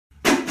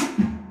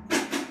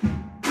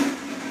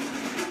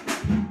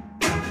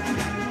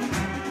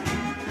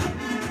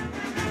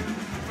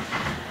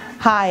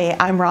Hi,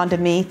 I'm Rhonda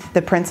Meath,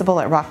 the principal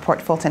at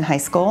Rockport-Fulton High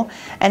School,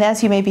 and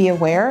as you may be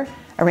aware,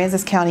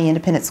 Aransas County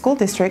Independent School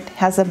District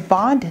has a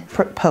bond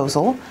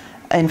proposal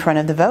in front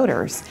of the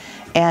voters,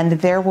 and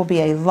there will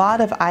be a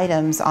lot of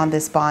items on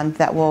this bond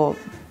that will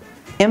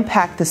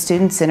impact the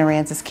students in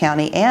Aransas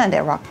County and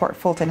at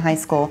Rockport-Fulton High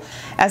School.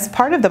 As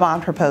part of the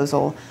bond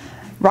proposal,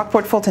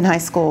 Rockport-Fulton High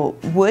School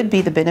would be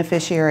the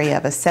beneficiary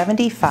of a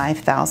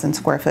 75,000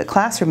 square foot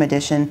classroom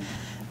addition.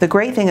 The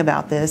great thing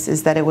about this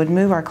is that it would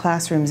move our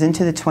classrooms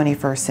into the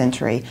 21st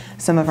century.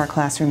 Some of our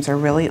classrooms are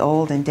really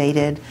old and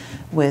dated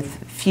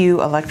with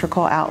few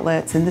electrical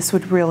outlets, and this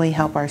would really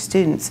help our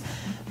students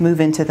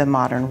move into the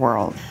modern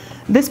world.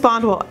 This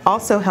bond will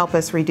also help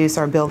us reduce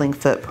our building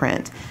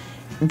footprint.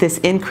 This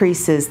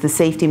increases the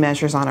safety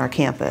measures on our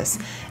campus,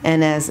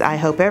 and as I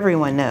hope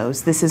everyone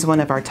knows, this is one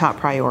of our top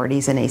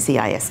priorities in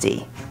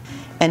ACISD.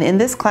 And in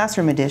this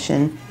classroom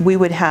edition, we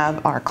would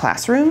have our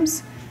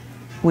classrooms,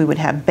 we would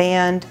have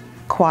band,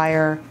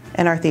 choir,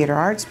 and our theater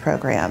arts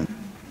program.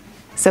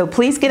 So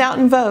please get out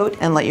and vote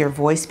and let your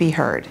voice be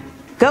heard.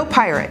 Go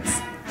Pirates!